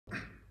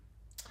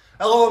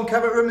Hello, I'm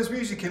Kevin Rimmers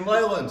Music in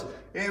Leyland.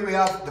 Here we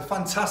have the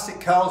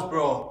fantastic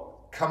Carlsbro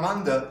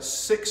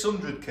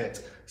CSD600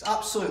 kit. It's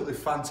absolutely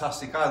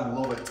fantastic, I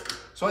love it.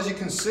 So as you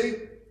can see,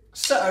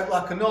 set out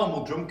like a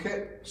normal drum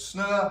kit,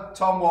 snare,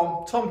 tom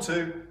 1, tom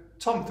 2,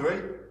 tom 3.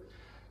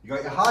 You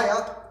got your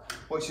hi-hat,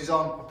 which is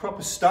on a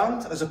proper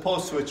stand as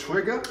opposed to a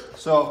trigger.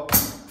 So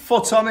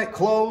foot on it,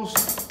 closed,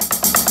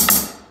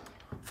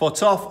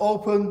 foot off,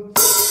 open.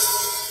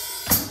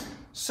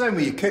 Same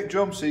with your kick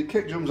drum, so your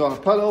kick drum's on a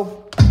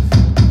pedal.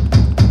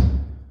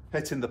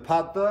 Hitting the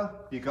pad there.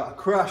 You got a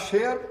crash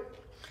here.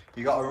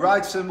 You got a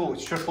ride cymbal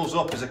which triples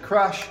up as a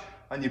crash,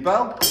 and your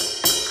bell.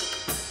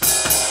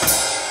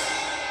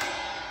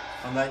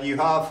 And then you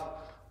have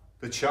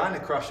the China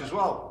crash as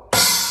well.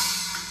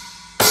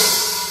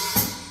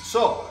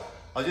 So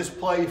I'll just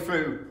play you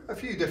through a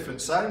few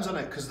different sounds on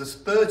it because there's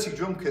 30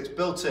 drum kits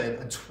built in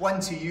and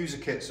 20 user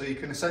kits, so you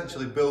can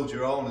essentially build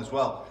your own as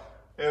well.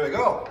 Here we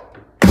go.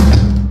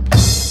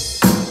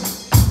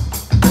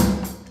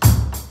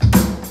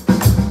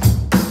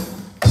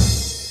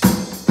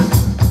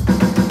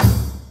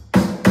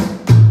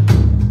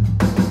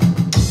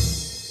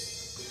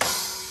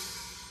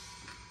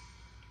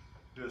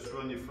 Just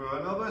run you through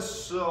another,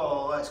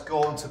 so let's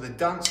go on to the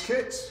dance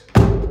kits.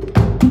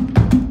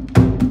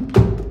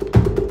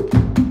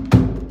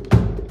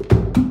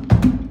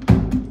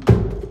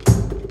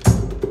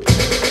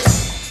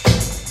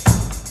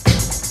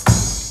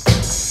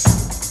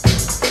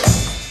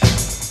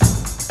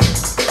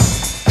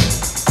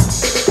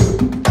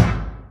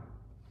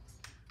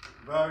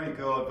 Very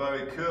good,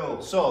 very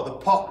cool. So the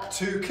pop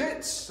 2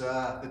 kits,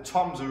 the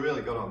toms are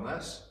really good on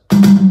this.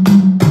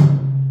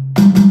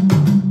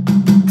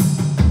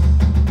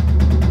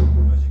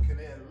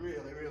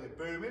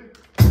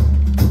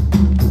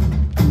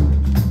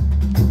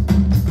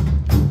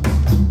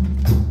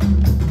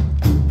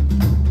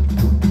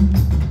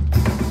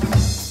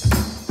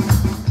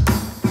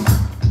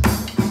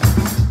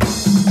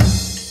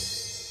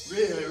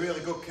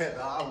 Really good kit,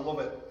 that, I love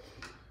it.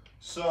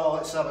 So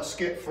let's have a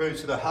skip through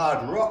to the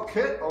hard rock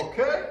kit,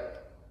 okay?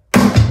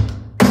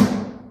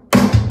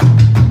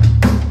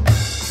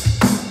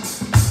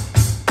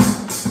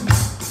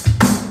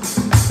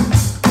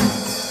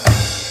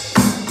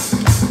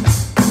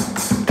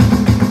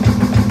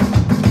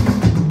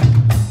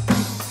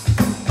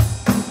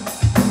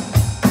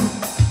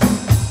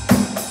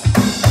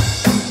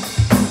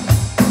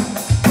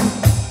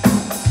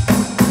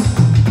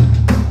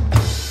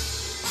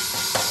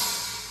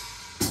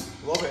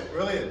 Love it,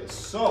 brilliant.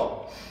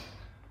 So,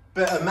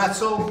 bit of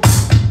metal.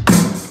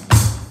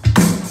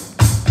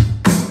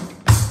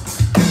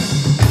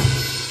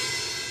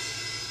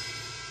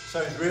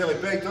 Sounds really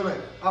big, doesn't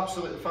it?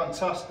 Absolutely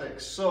fantastic.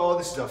 So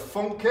this is a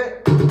funk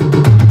kit.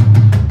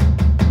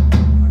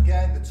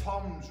 Again, the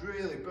toms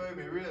really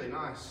boomy, really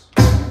nice.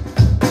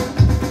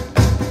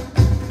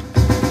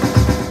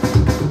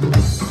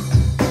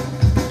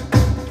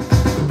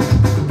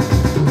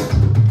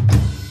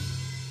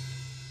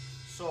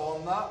 So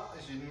on that,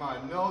 as you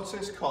might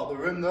notice, caught the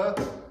rim there.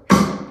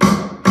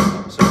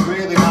 It's a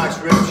really nice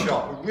rim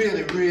shot, a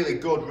really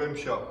good rim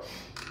shot.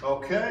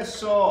 Okay,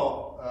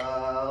 so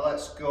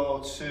let's go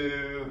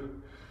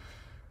to,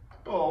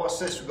 oh, what's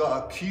this? We've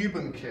got a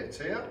Cuban kit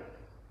here.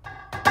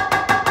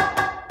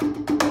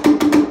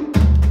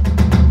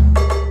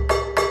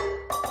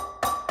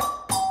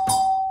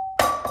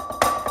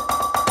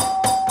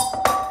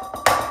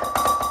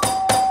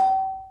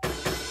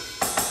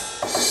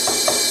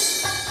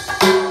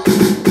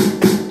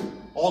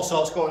 All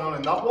sorts going on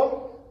in that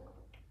one.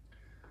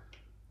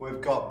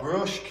 We've got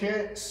brush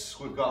kits,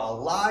 we've got a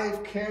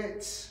live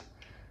kit.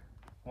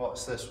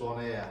 What's this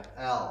one here?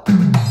 L.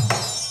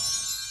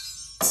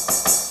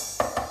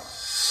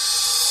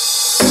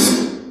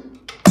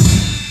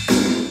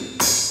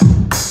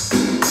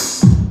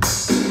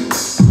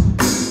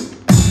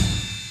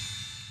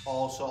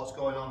 All sorts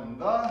going on in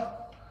there.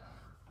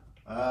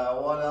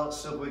 What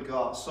else have we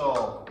got?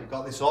 So we've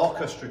got this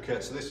orchestra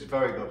kit, so this is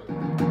very good.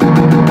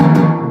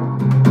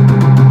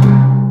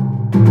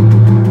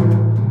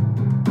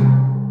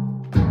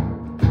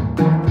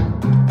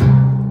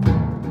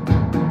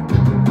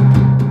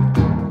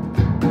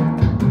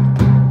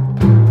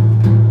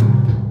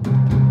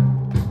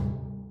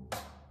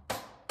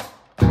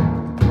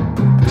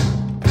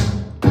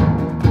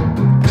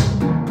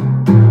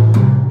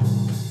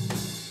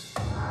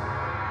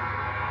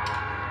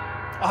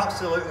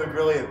 Absolutely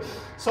brilliant.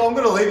 So I'm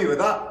going to leave you with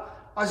that.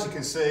 As you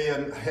can see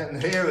and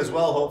hear as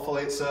well,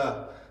 hopefully it's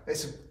a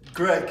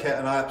great kit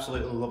and I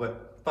absolutely love it.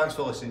 Thanks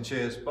for listening.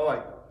 Cheers. Bye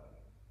bye.